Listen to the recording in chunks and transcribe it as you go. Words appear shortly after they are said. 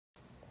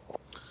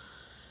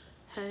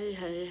Hey,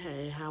 hey,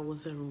 hey, how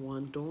is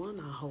everyone doing?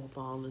 I hope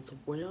all is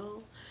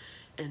well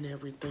and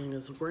everything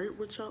is great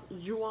with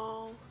you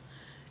all.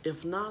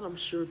 If not, I'm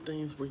sure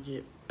things will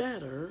get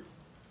better.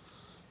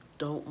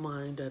 Don't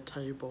mind that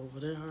table over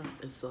there.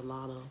 It's a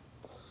lot of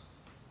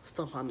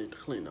stuff I need to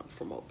clean up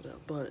from over there.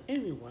 But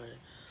anyway,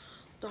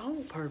 the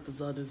whole purpose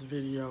of this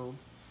video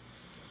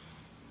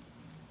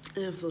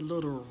is a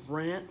little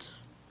rant.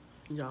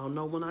 Y'all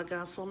know when I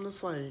got something to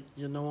say,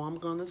 you know I'm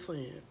gonna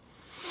say it.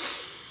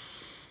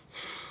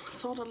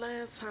 So the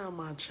last time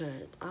I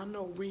checked, I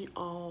know we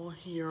all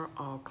here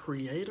are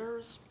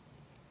creators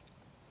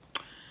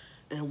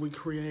and we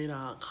create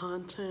our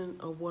content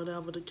or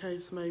whatever the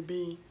case may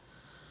be.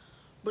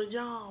 But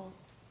y'all,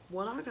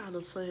 what I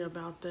gotta say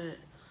about that,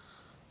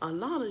 a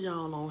lot of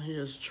y'all on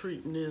here is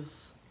treating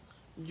this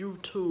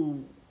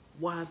YouTube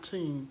YT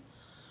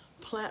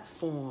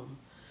platform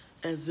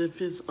as if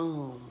it's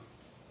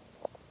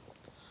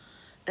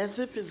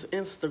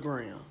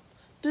Instagram.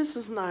 This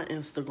is not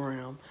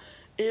Instagram.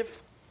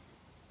 If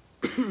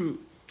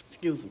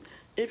excuse me,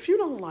 if you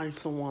don't like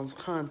someone's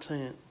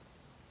content,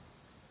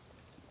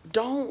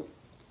 don't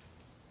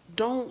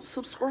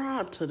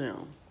subscribe to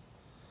them.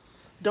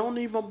 Don't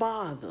even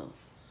bother.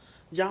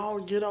 Y'all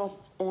get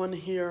up on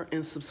here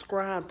and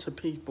subscribe to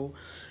people,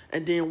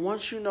 and then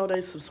once you know they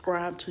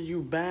subscribe to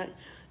you back,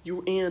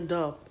 you end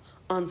up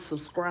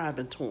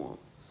unsubscribing to them.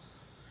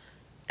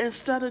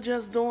 Instead of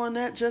just doing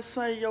that, just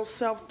say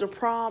yourself the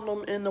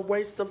problem and the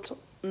waste of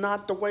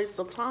not the waste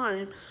of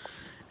time,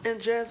 and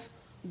just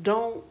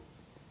don't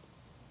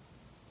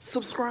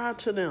subscribe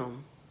to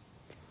them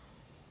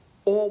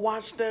or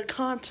watch their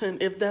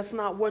content if that's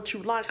not what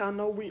you like. I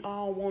know we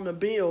all want to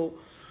build,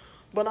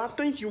 but I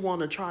think you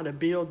want to try to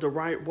build the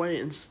right way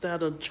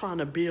instead of trying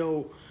to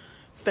build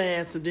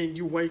fast and then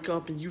you wake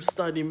up and you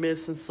study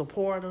missing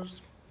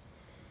supporters.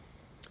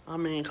 I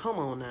mean, come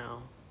on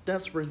now.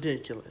 That's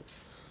ridiculous.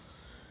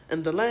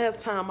 And the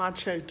last time I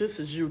checked,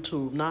 this is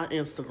YouTube, not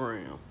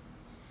Instagram.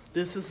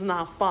 This is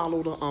not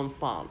follow to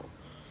unfollow.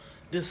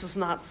 This is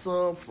not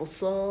sub for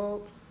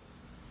sub.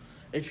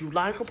 If you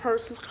like a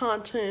person's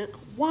content,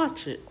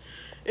 watch it.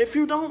 If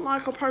you don't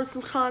like a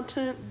person's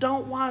content,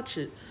 don't watch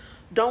it.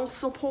 Don't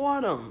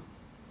support them.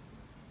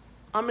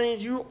 I mean,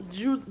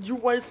 you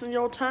wasting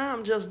your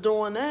time just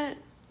doing that.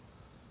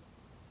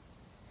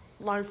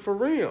 Like, for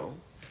real.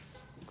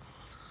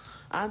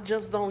 I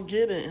just don't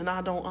get it, and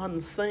I don't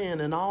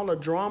understand. And all the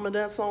drama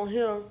that's on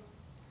here,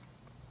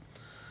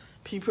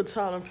 people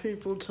telling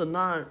people to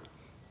not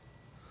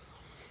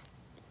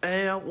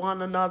add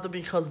one another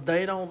because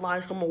they don't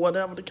like them or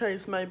whatever the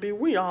case may be.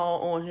 We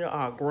all on here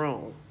are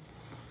grown.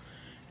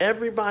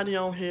 Everybody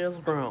on here is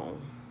grown.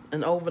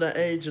 And over the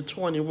age of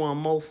 21,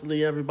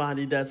 mostly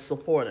everybody that's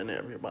supporting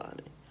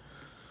everybody.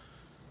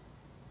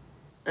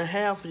 And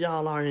half of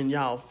y'all are in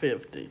y'all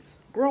 50s.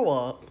 Grow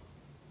up.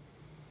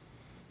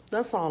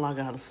 That's all I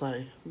gotta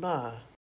say. Bye.